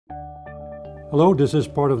Hello, this is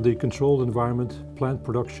part of the Controlled Environment Plant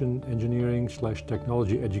Production Engineering /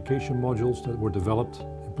 Technology Education modules that were developed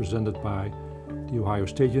and presented by The Ohio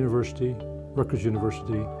State University, Rutgers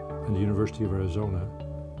University, and the University of Arizona,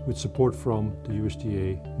 with support from the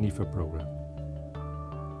USDA NIFA program.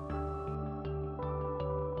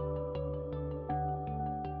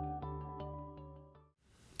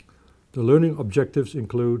 The learning objectives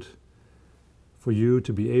include for you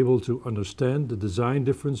to be able to understand the design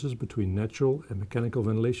differences between natural and mechanical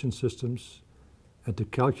ventilation systems and to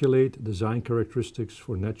calculate design characteristics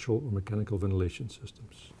for natural or mechanical ventilation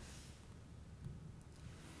systems.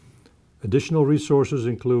 Additional resources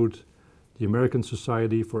include the American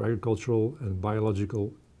Society for Agricultural and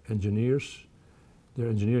Biological Engineers, their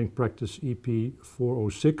engineering practice EP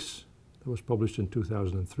 406 that was published in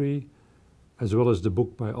 2003, as well as the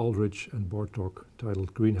book by Aldrich and Bartok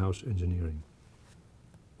titled Greenhouse Engineering.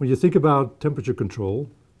 When you think about temperature control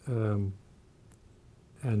and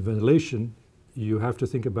ventilation, you have to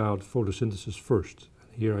think about photosynthesis first.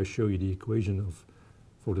 Here I show you the equation of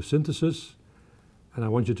photosynthesis, and I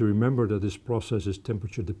want you to remember that this process is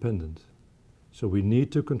temperature dependent. So we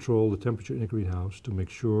need to control the temperature in a greenhouse to make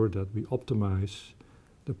sure that we optimize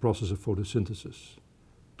the process of photosynthesis,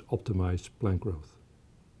 to optimize plant growth.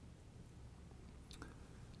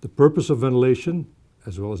 The purpose of ventilation,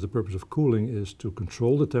 as well as the purpose of cooling, is to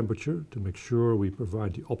control the temperature to make sure we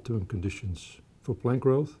provide the optimum conditions for plant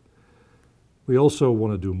growth. We also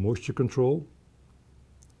want to do moisture control.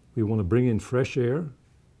 We want to bring in fresh air.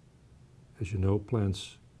 As you know,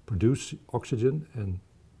 plants produce oxygen and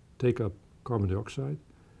take up carbon dioxide.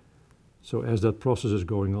 So as that process is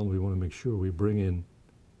going on, we want to make sure we bring in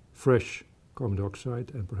fresh carbon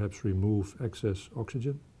dioxide and perhaps remove excess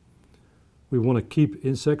oxygen. We want to keep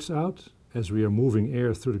insects out as we are moving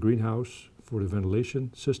air through the greenhouse for the ventilation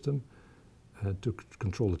system to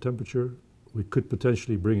control the temperature. We could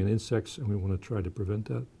potentially bring in insects, and we want to try to prevent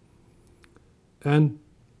that. And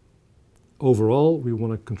overall, we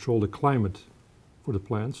want to control the climate for the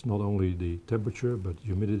plants, not only the temperature, but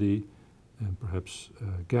humidity and perhaps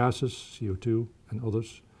gases, CO2 and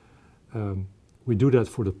others. We do that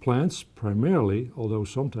for the plants primarily, although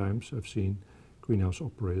sometimes I've seen greenhouse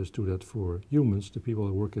operators do that for humans, the people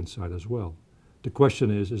that work inside as well. The question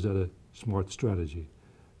is that a smart strategy?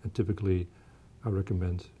 And typically I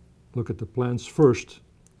recommend look at the plants first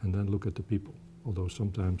and then look at the people, although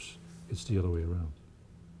sometimes it's the other way around.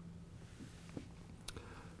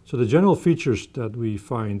 So the general features that we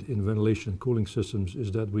find in ventilation and cooling systems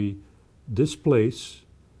is that we displace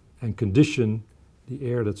and condition the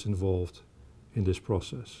air that's involved in this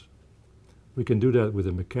process. We can do that with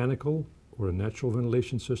a mechanical or a natural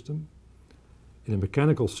ventilation system. In a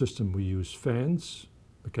mechanical system, we use fans,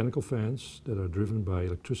 mechanical fans that are driven by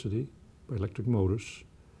electricity, by electric motors,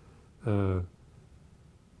 to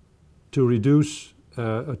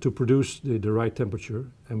produce the right temperature,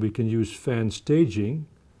 and we can use fan staging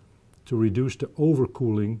to reduce the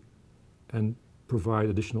overcooling and provide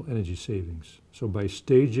additional energy savings. So by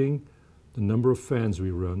staging the number of fans we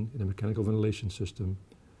run in a mechanical ventilation system,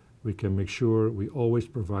 we can make sure we always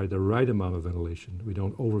provide the right amount of ventilation. We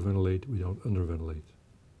don't overventilate, we don't underventilate.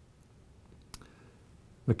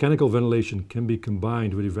 Mechanical ventilation can be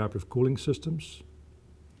combined with evaporative cooling systems.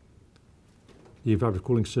 The evaporative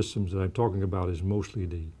cooling systems that I'm talking about is mostly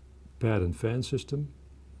the pad and fan system.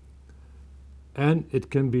 And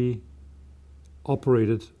it can be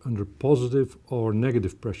operated under positive or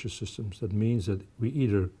negative pressure systems. That means that we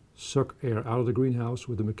either suck air out of the greenhouse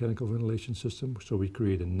with the mechanical ventilation system, so we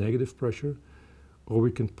create a negative pressure, or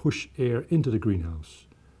we can push air into the greenhouse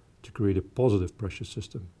to create a positive pressure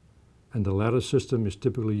system. And the latter system is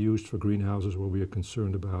typically used for greenhouses where we are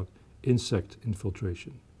concerned about insect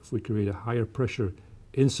infiltration. If we create a higher pressure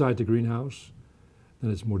inside the greenhouse,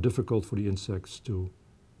 then it's more difficult for the insects to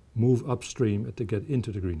move upstream and to get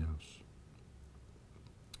into the greenhouse.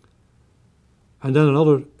 And then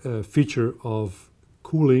another feature of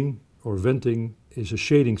cooling or venting is a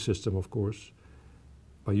shading system, of course.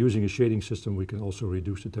 By using a shading system, we can also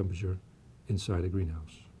reduce the temperature inside a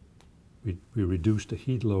greenhouse. We reduce the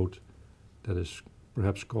heat load that is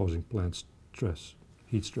perhaps causing plant stress,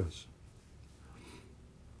 heat stress.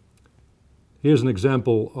 Here's an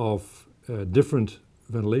example of a different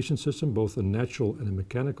ventilation system, both a natural and a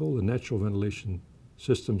mechanical. The natural ventilation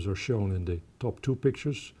systems are shown in the top two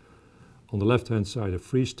pictures. On the left-hand side, a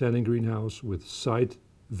freestanding greenhouse with side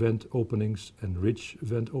vent openings and ridge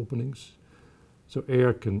vent openings. So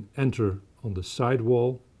air can enter on the side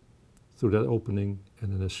wall through that opening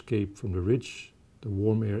and then escape from the ridge. The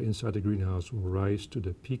warm air inside the greenhouse will rise to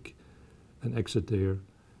the peak and exit there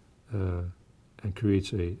and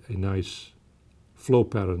creates a nice flow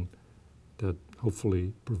pattern that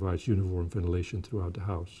hopefully provides uniform ventilation throughout the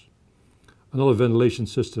house. Another ventilation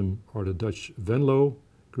system are the Dutch Venlo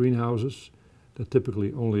greenhouses that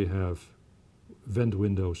typically only have vent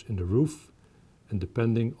windows in the roof, and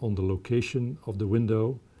depending on the location of the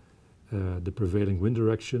window, the prevailing wind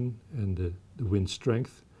direction and the wind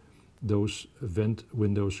strength, those vent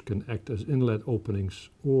windows can act as inlet openings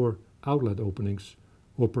or outlet openings,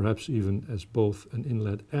 or perhaps even as both an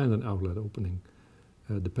inlet and an outlet opening,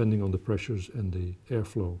 depending on the pressures and the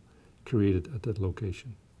airflow created at that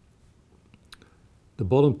location. The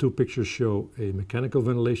bottom two pictures show a mechanical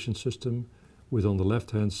ventilation system with, on the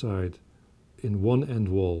left-hand side, in one end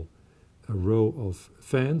wall, a row of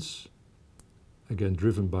fans, again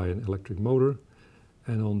driven by an electric motor,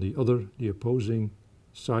 and on the other, the opposing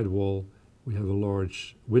side wall, we have a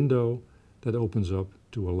large window that opens up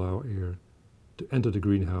to allow air to enter the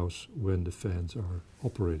greenhouse when the fans are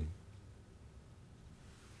operating.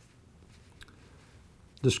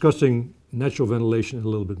 Discussing natural ventilation in a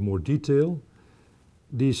little bit more detail,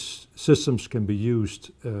 these systems can be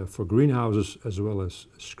used for greenhouses as well as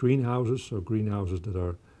screen houses, so greenhouses that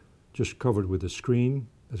are just covered with a screen,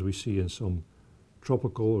 as we see in some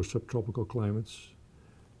tropical or subtropical climates.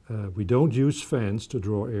 We don't use fans to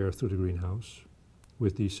draw air through the greenhouse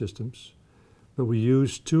with these systems, but we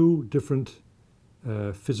use two different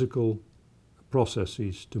physical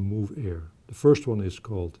processes to move air. The first one is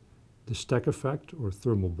called the stack effect or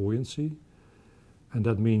thermal buoyancy, and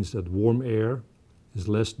that means that warm air is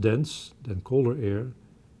less dense than colder air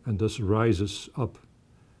and thus rises up.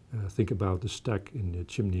 Think about the stack in the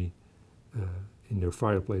chimney in your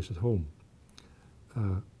fireplace at home.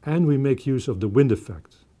 And we make use of the wind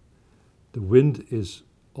effect. The wind is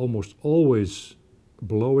almost always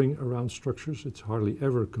blowing around structures. It's hardly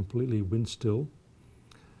ever completely wind still.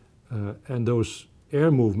 And those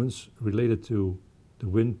air movements related to the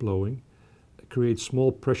wind blowing create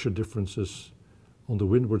small pressure differences on the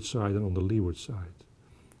windward side and on the leeward side.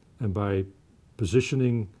 And by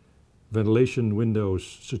positioning ventilation windows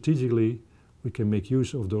strategically, we can make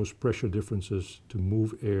use of those pressure differences to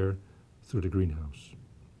move air through the greenhouse.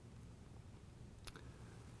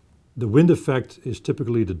 The wind effect is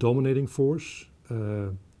typically the dominating force.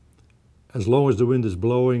 As long as the wind is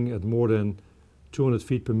blowing at more than 200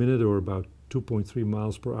 feet per minute or about 2.3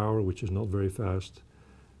 miles per hour, which is not very fast,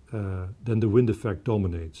 then the wind effect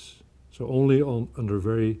dominates. So only under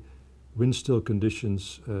very wind still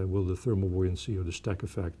conditions will the thermal buoyancy or the stack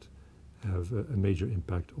effect have a major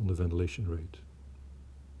impact on the ventilation rate.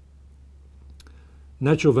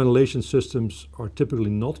 Natural ventilation systems are typically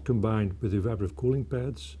not combined with evaporative cooling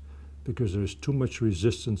pads because there is too much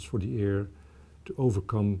resistance for the air to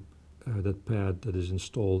overcome that pad that is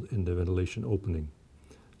installed in the ventilation opening.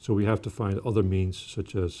 So we have to find other means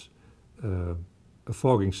such as a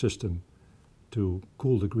fogging system to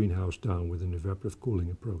cool the greenhouse down with an evaporative cooling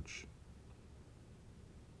approach.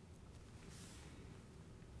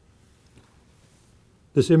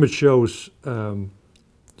 This image shows some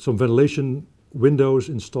ventilation windows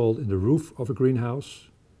installed in the roof of a greenhouse.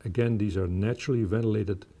 Again, these are naturally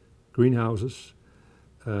ventilated greenhouses.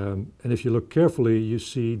 And if you look carefully, you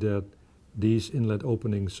see that these inlet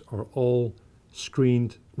openings are all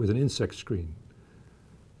screened with an insect screen.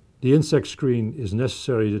 The insect screen is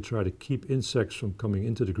necessary to try to keep insects from coming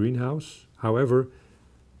into the greenhouse. However,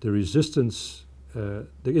 the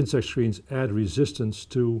insect screens add resistance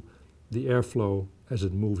to the airflow as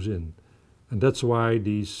it moves in. And that's why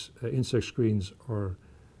these insect screens are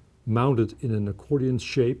mounted in an accordion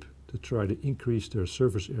shape to try to increase their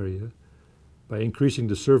surface area. By increasing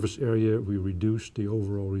the surface area, we reduce the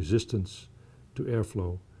overall resistance to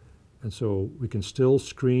airflow. And so we can still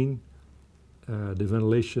screen the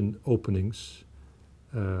ventilation openings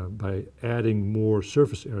by adding more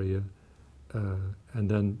surface area, and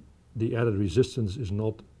then the added resistance is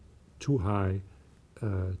not too high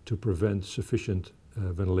to prevent sufficient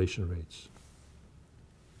ventilation rates.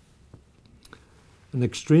 An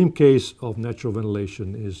extreme case of natural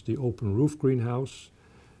ventilation is the open roof greenhouse,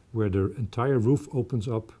 where the entire roof opens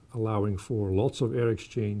up, allowing for lots of air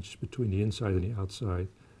exchange between the inside and the outside.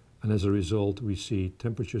 And as a result, we see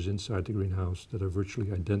temperatures inside the greenhouse that are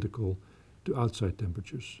virtually identical to outside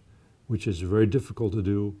temperatures, which is very difficult to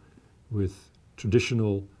do with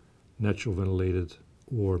traditional natural ventilated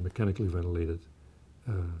or mechanically ventilated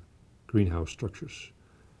greenhouse structures,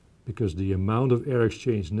 because the amount of air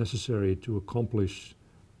exchange necessary to accomplish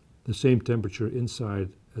the same temperature inside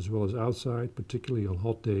as well as outside, particularly on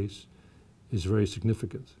hot days, is very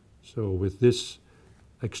significant. So with this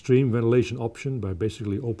extreme ventilation option, by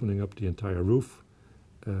basically opening up the entire roof,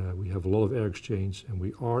 we have a lot of air exchange, and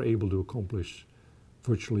we are able to accomplish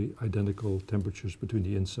virtually identical temperatures between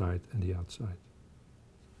the inside and the outside.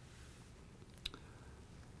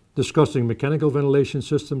 Discussing mechanical ventilation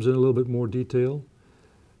systems in a little bit more detail.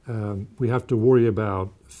 We have to worry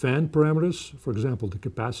about fan parameters, for example, the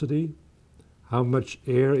capacity. How much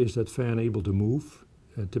air is that fan able to move?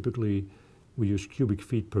 Typically, we use cubic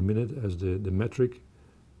feet per minute as the metric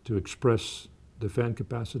to express the fan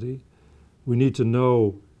capacity. We need to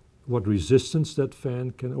know what resistance that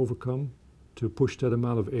fan can overcome to push that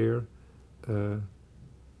amount of air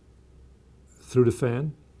through the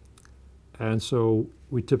fan. And so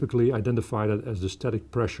we typically identify that as the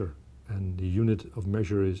static pressure, and the unit of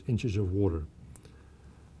measure is inches of water.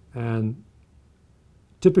 And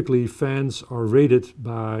typically fans are rated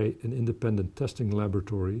by an independent testing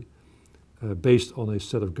laboratory based on a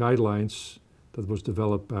set of guidelines that was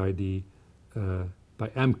developed by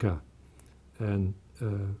AMCA. And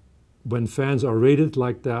when fans are rated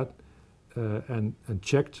like that and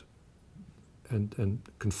checked and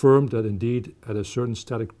confirmed that indeed at a certain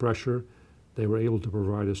static pressure they were able to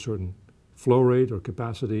provide a certain flow rate or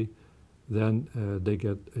capacity, then they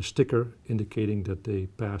get a sticker indicating that they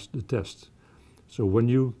passed the test. So when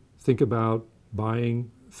you think about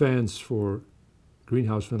buying fans for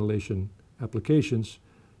greenhouse ventilation applications,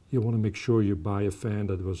 you want to make sure you buy a fan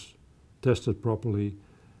that was tested properly,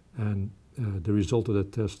 and the result of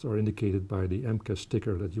that test are indicated by the AMCA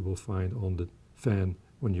sticker that you will find on the fan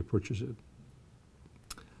when you purchase it.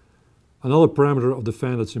 Another parameter of the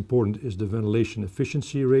fan that's important is the ventilation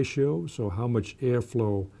efficiency ratio. So how much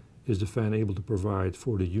airflow is the fan able to provide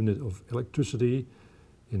for the unit of electricity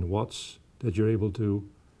in watts that you're able to,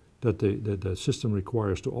 that the system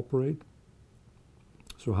requires to operate.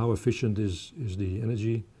 So how efficient is the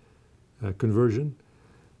energy conversion?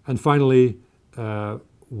 And finally,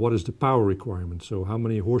 what is the power requirement? So how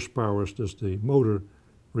many horsepower does the motor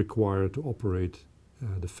require to operate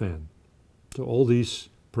the fan? So all these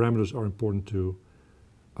parameters are important to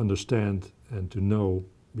understand and to know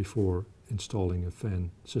before installing a fan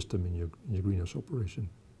system in your greenhouse operation.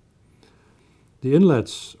 The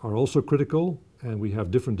inlets are also critical, and we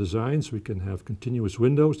have different designs. We can have continuous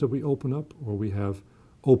windows that we open up, or we have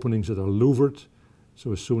openings that are louvered.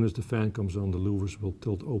 So as soon as the fan comes on, the louvers will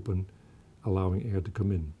tilt open, allowing air to come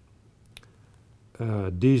in.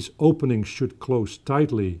 These openings should close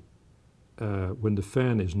tightly when the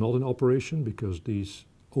fan is not in operation, because these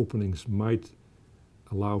openings might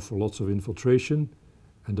allow for lots of infiltration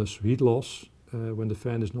and thus heat loss when the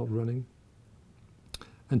fan is not running.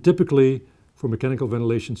 And typically for mechanical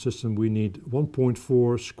ventilation system we need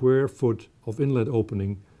 1.4 square foot of inlet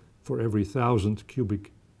opening for every 1,000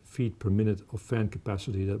 cubic feet per minute of fan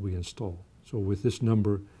capacity that we install. So with this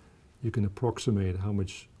number you can approximate how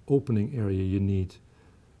much opening area you need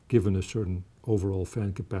given a certain overall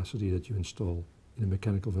fan capacity that you install in a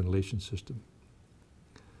mechanical ventilation system.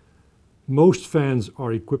 Most fans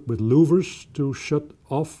are equipped with louvers to shut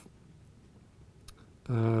off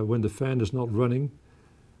when the fan is not running.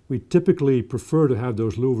 We typically prefer to have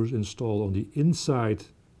those louvers installed on the inside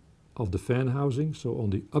of the fan housing, so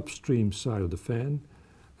on the upstream side of the fan,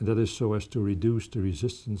 and that is so as to reduce the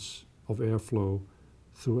resistance of airflow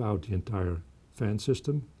throughout the entire fan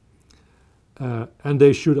system. And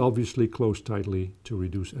they should obviously close tightly to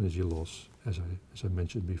reduce energy loss, as I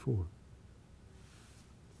mentioned before.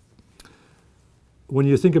 When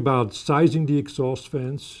you think about sizing the exhaust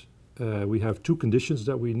fans, we have two conditions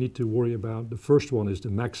that we need to worry about. The first one is the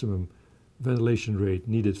maximum ventilation rate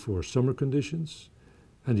needed for summer conditions,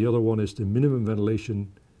 and the other one is the minimum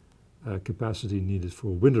ventilation capacity needed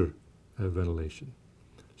for winter ventilation.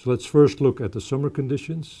 So let's first look at the summer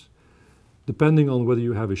conditions. Depending on whether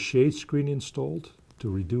you have a shade screen installed to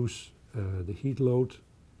reduce the heat load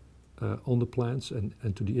on the plants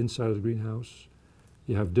and to the inside of the greenhouse,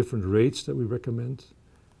 you have different rates that we recommend.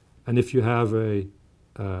 And if you have a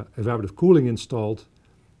evaporative cooling installed,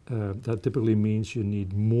 that typically means you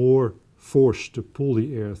need more force to pull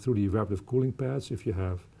the air through the evaporative cooling pads. If you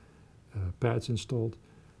have pads installed,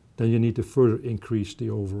 then you need to further increase the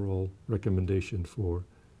overall recommendation for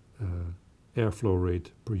airflow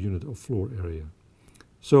rate per unit of floor area.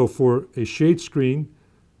 So for a shade screen,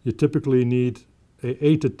 you typically need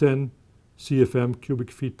 8 to 10 CFM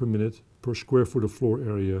cubic feet per minute per square foot of floor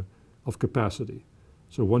area of capacity.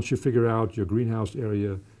 So once you figure out your greenhouse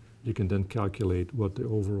area, you can then calculate what the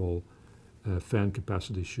overall fan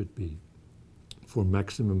capacity should be for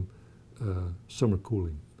maximum summer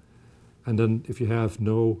cooling. And then if you have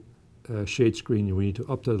no shade screen, we need to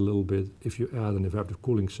up that a little bit. If you add an evaporative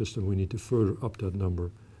cooling system, we need to further up that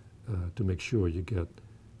number to make sure you get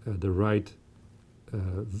the right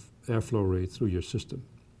airflow rate through your system.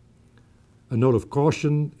 A note of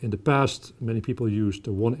caution, in the past many people used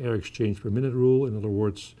the 1 air exchange per minute rule. In other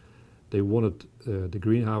words, they wanted the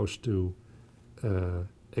greenhouse to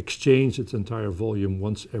exchange its entire volume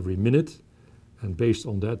once every minute, and based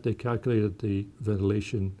on that they calculated the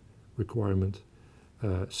ventilation requirement.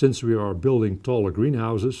 Since we are building taller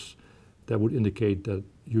greenhouses, that would indicate that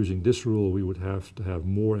using this rule we would have to have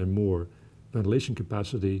more and more ventilation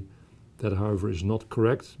capacity. That, however, is not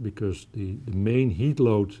correct, because the main heat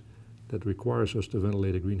load that requires us to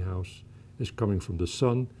ventilate a greenhouse is coming from the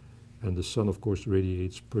sun, and the sun of course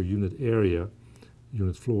radiates per unit area,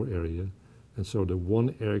 unit floor area, and so the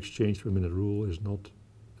 1 air exchange per minute rule is not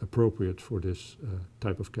appropriate for this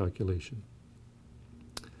type of calculation.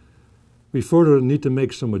 We further need to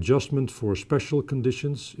make some adjustment for special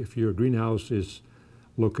conditions. If your greenhouse is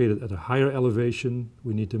located at a higher elevation,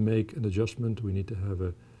 we need to make an adjustment. We need to have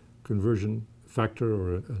a conversion factor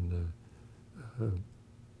or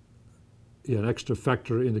an extra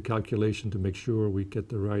factor in the calculation to make sure we get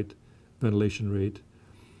the right ventilation rate.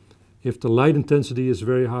 If the light intensity is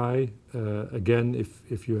very high, again,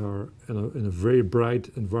 if you are in a very bright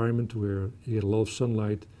environment where you get a lot of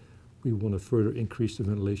sunlight, we want to further increase the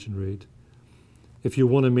ventilation rate. If you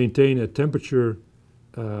want to maintain a temperature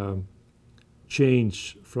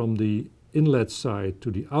change from the inlet side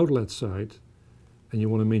to the outlet side, and you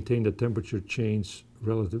want to maintain the temperature change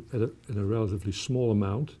in a relatively small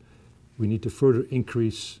amount, we need to further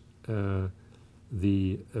increase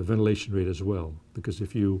the ventilation rate as well. Because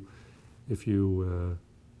if you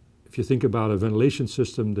think about a ventilation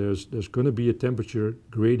system, there's going to be a temperature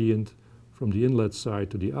gradient from the inlet side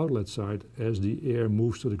to the outlet side. As the air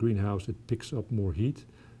moves to the greenhouse, it picks up more heat,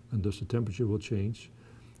 and thus the temperature will change.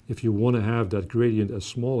 If you want to have that gradient as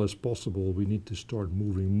small as possible, we need to start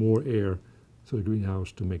moving more air to the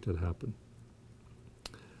greenhouse to make that happen.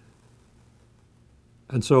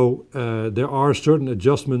 And so there are certain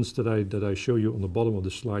adjustments that I show you on the bottom of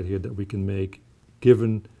the slide here that we can make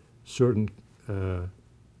given certain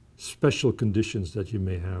special conditions that you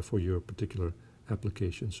may have for your particular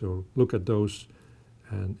application. So look at those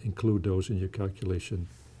and include those in your calculation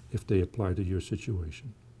if they apply to your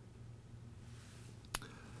situation.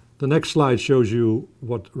 The next slide shows you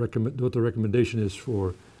what the recommendation is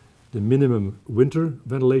for the minimum winter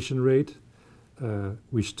ventilation rate.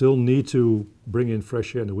 We still need to bring in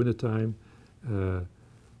fresh air in the wintertime,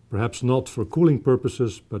 perhaps not for cooling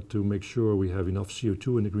purposes, but to make sure we have enough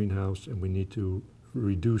CO2 in the greenhouse, and we need to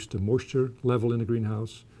reduce the moisture level in the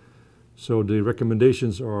greenhouse. So the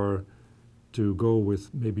recommendations are to go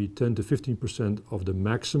with maybe 10 to 15% of the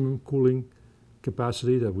maximum cooling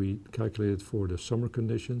capacity that we calculated for the summer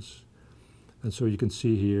conditions. And so you can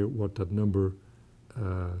see here what that number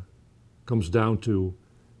comes down to,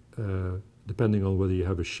 depending on whether you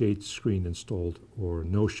have a shade screen installed or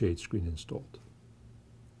no shade screen installed.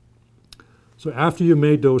 So after you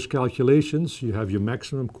made those calculations, you have your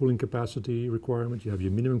maximum cooling capacity requirement, you have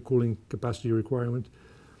your minimum cooling capacity requirement.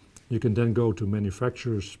 You can then go to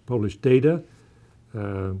manufacturers' published data,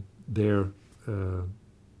 their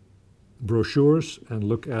brochures, and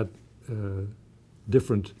look at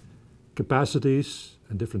different capacities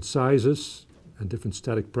and different sizes and different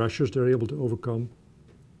static pressures they're able to overcome.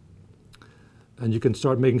 And you can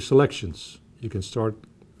start making selections. You can start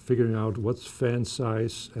figuring out what's fan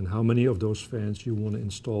size and how many of those fans you want to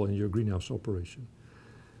install in your greenhouse operation.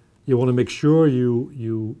 You want to make sure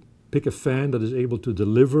you pick a fan that is able to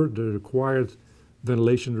deliver the required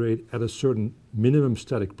ventilation rate at a certain minimum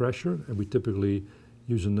static pressure, and we typically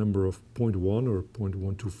use a number of 0.1 or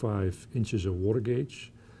 0.125 inches of water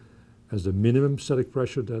gauge as the minimum static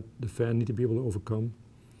pressure that the fan needs to be able to overcome.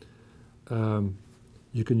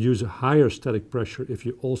 You can use a higher static pressure if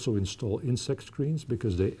you also install insect screens,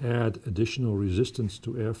 because they add additional resistance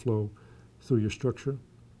to airflow through your structure.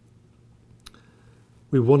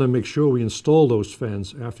 We want to make sure we install those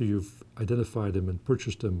fans after you've identified them and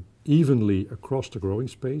purchased them evenly across the growing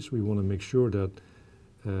space. We want to make sure that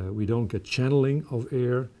we don't get channeling of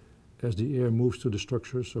air as the air moves through the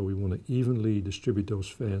structure, so we want to evenly distribute those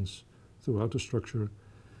fans throughout the structure.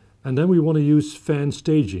 And then we want to use fan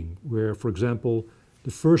staging, where, for example,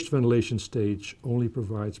 the first ventilation stage only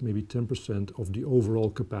provides maybe 10% of the overall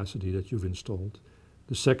capacity that you've installed.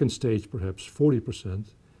 The second stage perhaps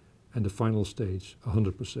 40%, and the final stage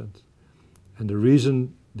 100%. And the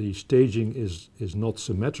reason the staging is not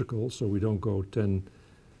symmetrical, so we don't go 10,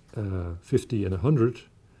 50 and 100,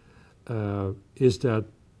 is that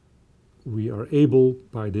we are able,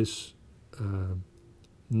 by this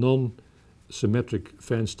non-symmetric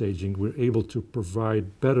fan staging, we're able to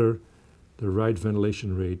provide better the right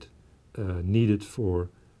ventilation rate needed for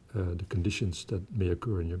the conditions that may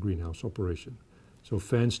occur in your greenhouse operation. So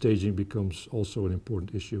fan staging becomes also an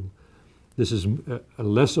important issue. This is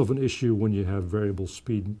less of an issue when you have variable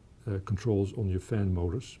speed controls on your fan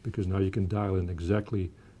motors, because now you can dial in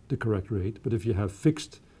exactly the correct rate. But if you have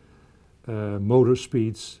fixed motor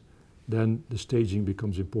speeds, then the staging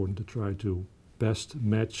becomes important to try to best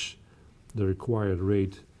match the required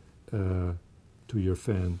rate to your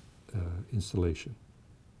fan installation.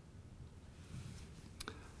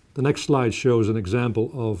 The next slide shows an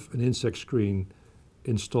example of an insect screen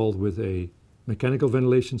installed with a mechanical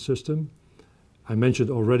ventilation system. I mentioned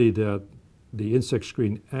already that the insect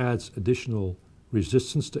screen adds additional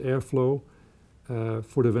resistance to airflow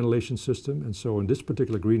for the ventilation system, and so in this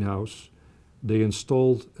particular greenhouse they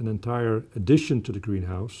installed an entire addition to the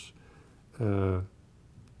greenhouse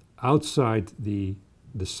outside the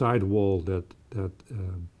side wall that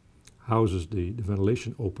houses the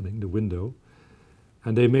ventilation opening, the window,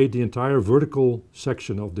 and they made the entire vertical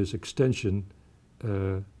section of this extension,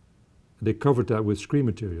 they covered that with screen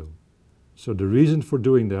material. So the reason for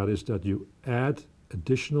doing that is that you add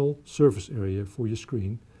additional surface area for your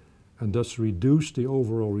screen and thus reduce the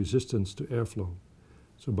overall resistance to airflow.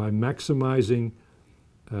 So by maximizing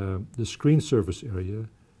the screen surface area,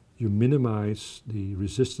 you minimize the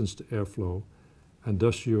resistance to airflow, and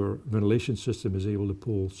thus your ventilation system is able to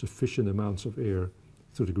pull sufficient amounts of air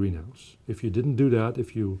through the greenhouse. If you didn't do that,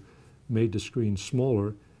 if you made the screen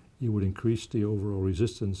smaller, you would increase the overall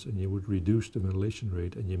resistance and you would reduce the ventilation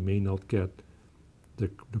rate, and you may not get the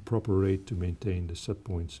proper rate to maintain the set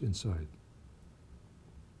points inside.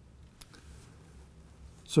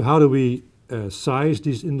 So how do we size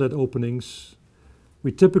these inlet openings?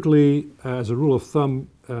 We typically, as a rule of thumb,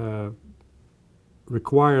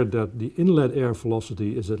 require that the inlet air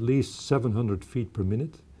velocity is at least 700 feet per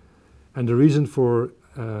minute. And the reason for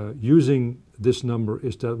using this number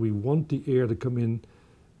is that we want the air to come in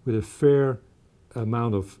with a fair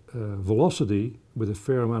amount of velocity, with a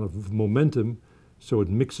fair amount of momentum, so it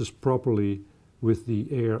mixes properly with the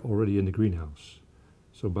air already in the greenhouse.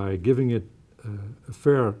 So by giving it a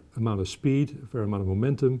fair amount of speed, a fair amount of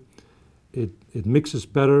momentum, it mixes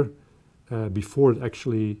better before it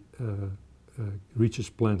actually reaches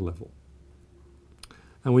plant level.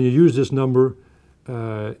 And when you use this number,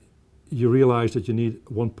 you realize that you need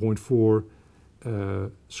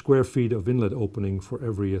 1.4 square feet of inlet opening for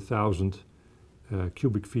every 1,000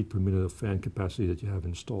 cubic feet per minute of fan capacity that you have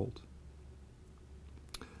installed.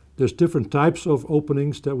 There's different types of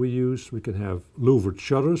openings that we use. We can have louvered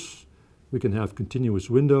shutters, we can have continuous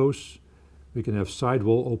windows, we can have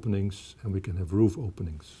sidewall openings, and we can have roof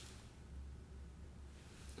openings.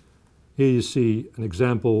 Here you see an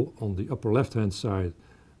example on the upper left-hand side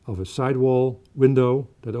of a sidewall window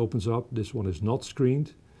that opens up. This one is not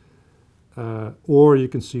screened. Or you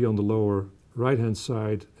can see on the lower right-hand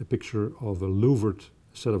side a picture of a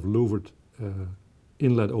set of louvered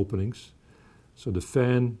inlet openings. So the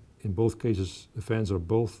fan, in both cases, the fans are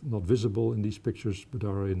both not visible in these pictures, but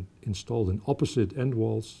are installed in opposite end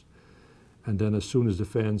walls. And then as soon as the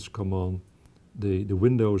fans come on, the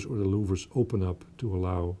windows or the louvers open up to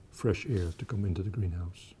allow fresh air to come into the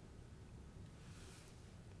greenhouse.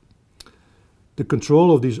 The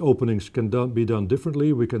control of these openings can be done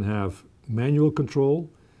differently. We can have manual control,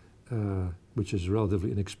 which is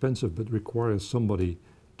relatively inexpensive but requires somebody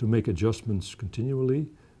to make adjustments continually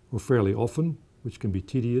or fairly often, which can be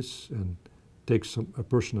tedious and takes a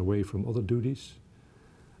person away from other duties.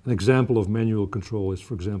 An example of manual control is,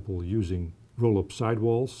 for example, using roll-up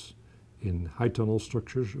sidewalls in high tunnel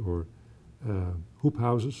structures or hoop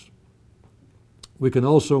houses. We can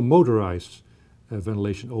also motorize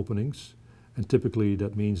ventilation openings, and typically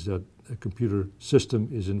that means that a computer system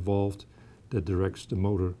is involved that directs the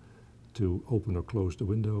motor to open or close the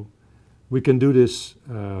window. We can do this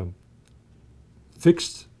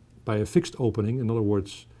by a fixed opening. In other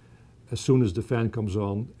words, as soon as the fan comes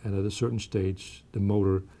on and at a certain stage the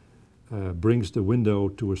motor brings the window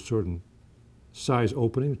to a certain size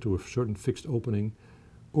opening, to a certain fixed opening,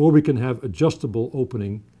 or we can have adjustable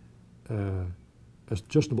opening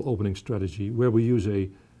strategy where we use a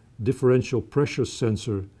differential pressure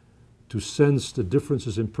sensor to sense the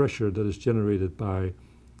differences in pressure that is generated by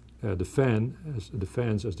the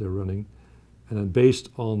fans as they're running, and then based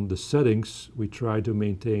on the settings we try to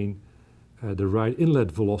maintain the right inlet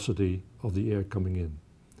velocity of the air coming in.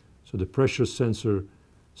 So the pressure sensor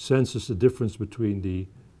senses the difference between the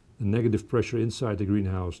negative pressure inside the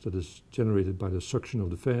greenhouse that is generated by the suction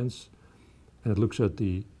of the fans, and it looks at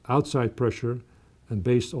the outside pressure, and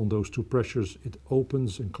based on those two pressures it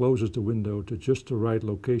opens and closes the window to just the right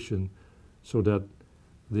location so that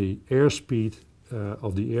the airspeed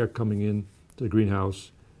of the air coming in to the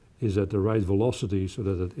greenhouse is at the right velocity so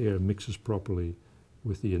that that air mixes properly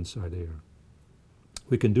with the inside air.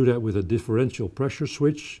 We can do that with a differential pressure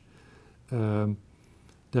switch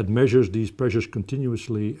that measures these pressures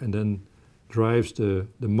continuously and then drives the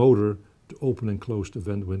motor to open and close the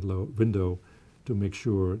vent window to make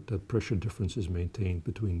sure that pressure difference is maintained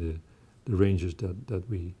between the ranges that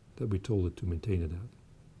we told it to maintain it at.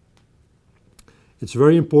 It's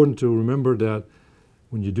very important to remember that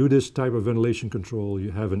when you do this type of ventilation control,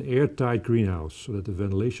 you have an airtight greenhouse so that the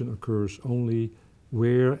ventilation occurs only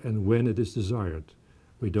where and when it is desired.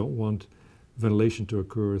 We don't want ventilation to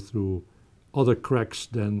occur through other cracks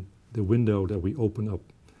than the window that we open up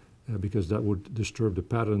because that would disturb the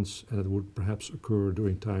patterns and it would perhaps occur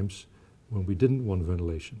during times when we didn't want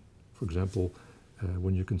ventilation. For example,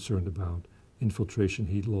 when you're concerned about infiltration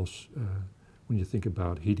heat loss, when you think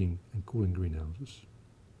about heating and cooling greenhouses.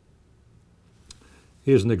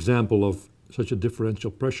 Here's an example of such a differential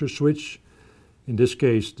pressure switch. In this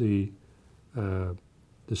case, the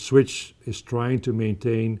switch is trying to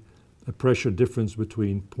maintain a pressure difference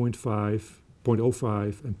between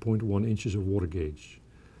 0.05 and 0.1 inches of water gauge.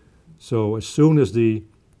 So as soon as the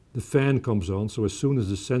fan comes on, so as soon as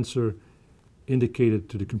the sensor indicated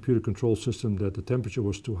to the computer control system that the temperature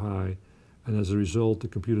was too high, and as a result the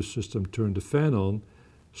computer system turned the fan on,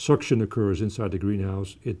 suction occurs inside the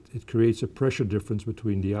greenhouse. It creates a pressure difference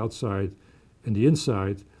between the outside and the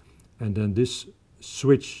inside, and then this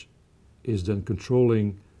switch is then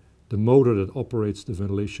controlling the motor that operates the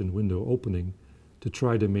ventilation window opening to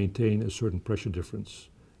try to maintain a certain pressure difference.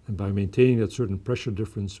 And by maintaining that certain pressure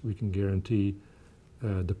difference, we can guarantee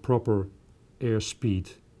the proper air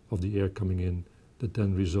speed of the air coming in that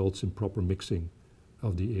then results in proper mixing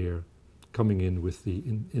of the air coming in with the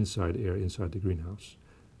inside air inside the greenhouse.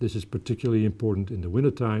 This is particularly important in the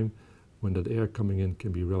wintertime when that air coming in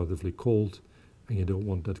can be relatively cold and you don't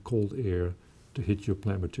want that cold air to hit your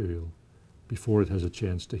plant material before it has a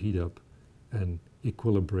chance to heat up and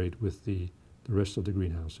equilibrate with the rest of the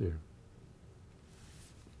greenhouse air.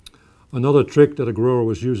 Another trick that a grower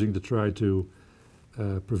was using to try to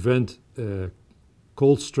prevent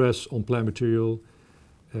cold stress on plant material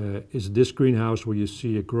is this greenhouse where you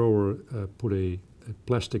see a grower put a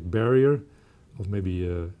plastic barrier of maybe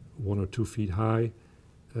 1 or 2 feet high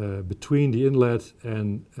between the inlet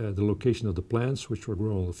and the location of the plants, which were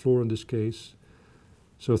grown on the floor in this case.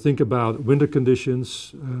 So think about winter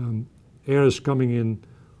conditions. Air is coming in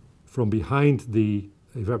from behind the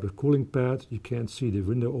evaporative cooling pad. You can't see the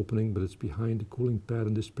window opening, but it's behind the cooling pad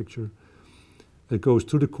in this picture. It goes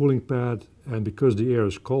to the cooling pad, and because the air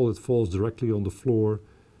is cold, it falls directly on the floor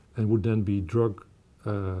and would then be dragged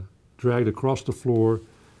across the floor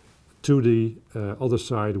to the other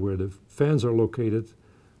side where the fans are located.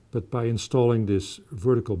 But by installing this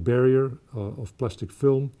vertical barrier of plastic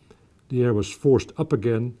film, the air was forced up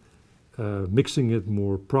again, mixing it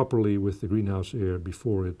more properly with the greenhouse air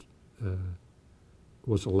before it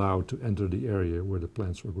was allowed to enter the area where the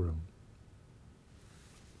plants were grown.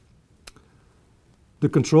 The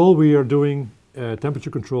control we are doing, temperature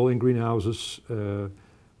control in greenhouses,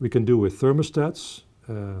 we can do with thermostats.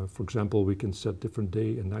 For example, we can set different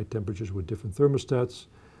day and night temperatures with different thermostats,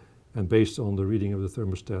 and based on the reading of the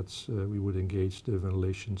thermostats, we would engage the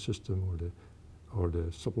ventilation system or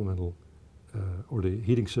the supplemental or the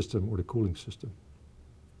heating system or the cooling system.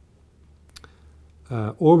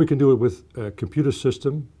 Or we can do it with a computer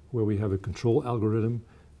system where we have a control algorithm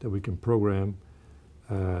that we can program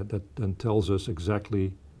that then tells us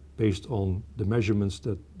exactly, based on the measurements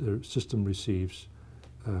that the system receives,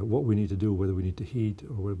 what we need to do, whether we need to heat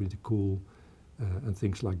or whether we need to cool, and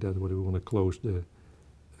things like that, whether we want to close the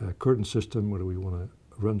curtain system, whether we want to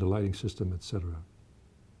run the lighting system, etc.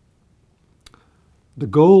 The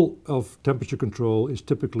goal of temperature control is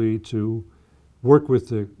typically to work with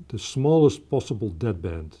the smallest possible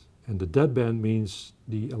deadband. And the deadband means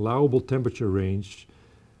the allowable temperature range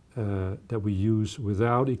that we use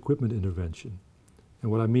without equipment intervention. And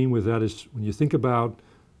what I mean with that is when you think about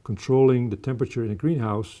controlling the temperature in a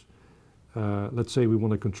greenhouse, let's say we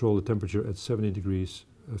want to control the temperature at 70 degrees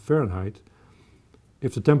Fahrenheit.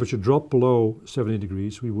 If the temperature dropped below 70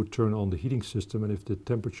 degrees, we would turn on the heating system, and if the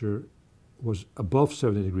temperature was above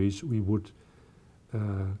 70 degrees, we would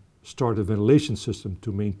start a ventilation system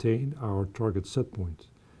to maintain our target set point.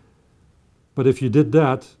 But if you did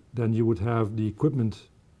that, then you would have the equipment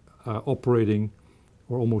operating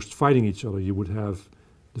or almost fighting each other. You would have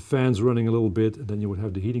the fans running a little bit, and then you would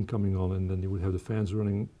have the heating coming on, and then you would have the fans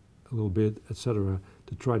running a little bit, etc.,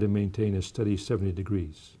 to try to maintain a steady 70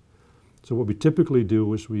 degrees. So what we typically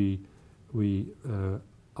do is we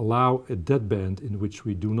allow a deadband in which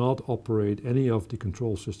we do not operate any of the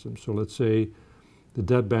control systems. So let's say the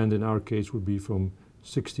deadband in our case would be from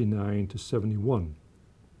 69 to 71.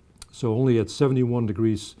 So only at 71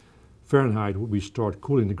 degrees Fahrenheit would we start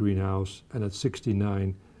cooling the greenhouse, and at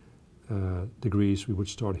 69 degrees we would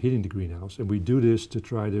start heating the greenhouse. And we do this to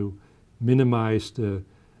try to minimize the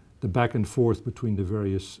back and forth between the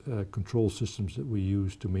various control systems that we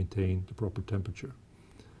use to maintain the proper temperature.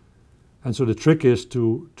 And so the trick is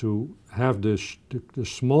to have the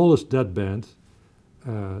smallest deadband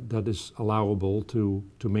that is allowable to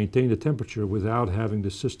maintain the temperature without having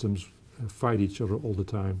the systems fight each other all the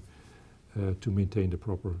time to maintain the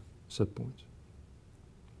proper set point.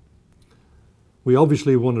 We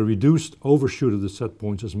obviously want to reduce overshoot of the set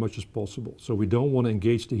points as much as possible. So we don't want to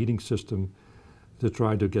engage the heating system to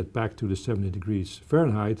try to get back to the 70 degrees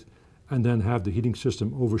Fahrenheit and then have the heating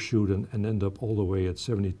system overshoot and end up all the way at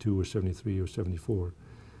 72 or 73 or 74.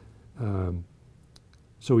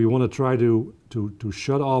 So we want to try to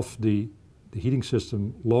shut off the heating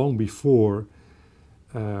system long before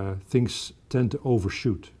things tend to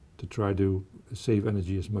overshoot, to try to save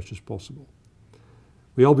energy as much as possible.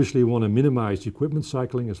 We obviously want to minimize equipment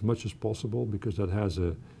cycling as much as possible because that has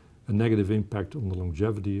a negative impact on the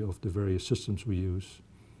longevity of the various systems we use.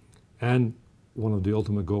 And one of the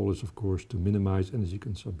ultimate goals is, of course, to minimize energy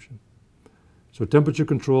consumption. So temperature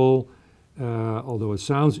control, although it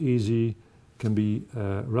sounds easy, can be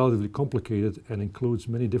relatively complicated and includes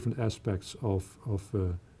many different aspects of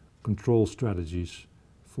control strategies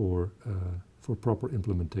for proper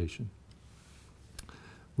implementation.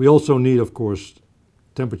 We also need, of course,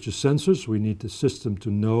 temperature sensors. We need the system to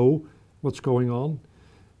know what's going on.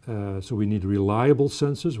 So we need reliable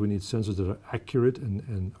sensors. We need sensors that are accurate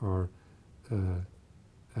and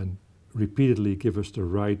repeatedly give us the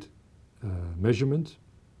right measurement.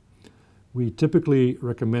 We typically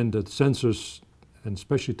recommend that sensors, and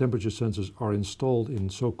especially temperature sensors, are installed in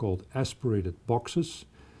so-called aspirated boxes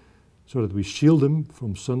so that we shield them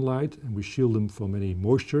from sunlight and we shield them from any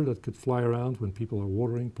moisture that could fly around when people are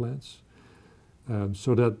watering plants,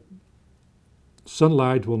 so that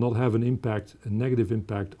sunlight will not have a negative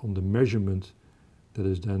impact on the measurement that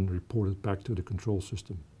is then reported back to the control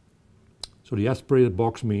system. So the aspirated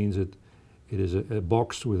box means it is a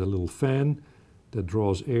box with a little fan that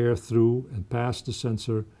draws air through and past the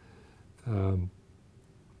sensor, and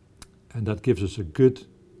that gives us a good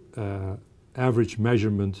average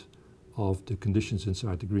measurement of the conditions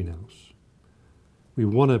inside the greenhouse. We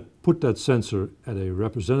want to put that sensor at a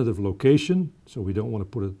representative location, so we don't want to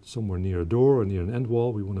put it somewhere near a door or near an end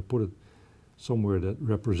wall. We want to put it somewhere that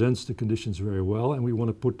represents the conditions very well, and we want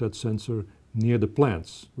to put that sensor near the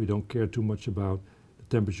plants. We don't care too much about the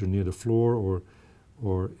temperature near the floor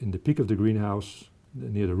or in the peak of the greenhouse,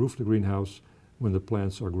 near the roof of the greenhouse, when the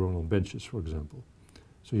plants are grown on benches, for example.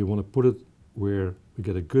 So you want to put it where we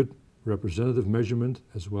get a good representative measurement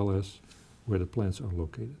as well as where the plants are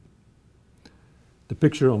located. The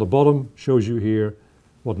picture on the bottom shows you here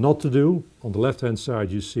what not to do. On the left-hand side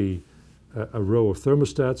you see a row of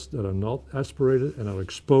thermostats that are not aspirated and are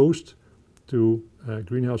exposed to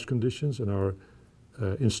greenhouse conditions and are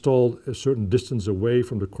installed a certain distance away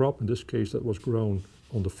from the crop. In this case, that was grown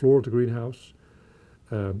on the floor of the greenhouse.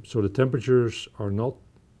 So the temperatures are not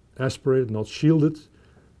aspirated, not shielded,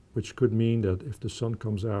 which could mean that if the sun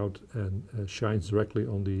comes out and shines directly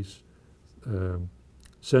on these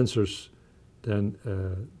sensors, then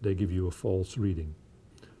they give you a false reading.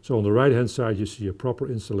 So on the right-hand side, you see a proper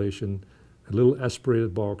installation, a little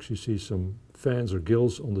aspirated box. You see some fans or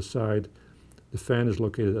gills on the side. The fan is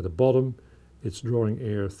located at the bottom. It's drawing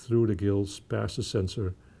air through the gills, past the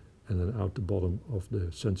sensor, and then out the bottom of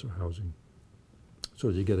the sensor housing, so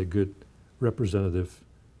that you get a good representative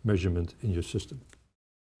measurement in your system.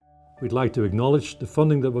 We'd like to acknowledge the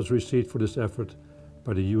funding that was received for this effort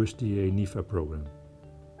by the USDA NIFA program.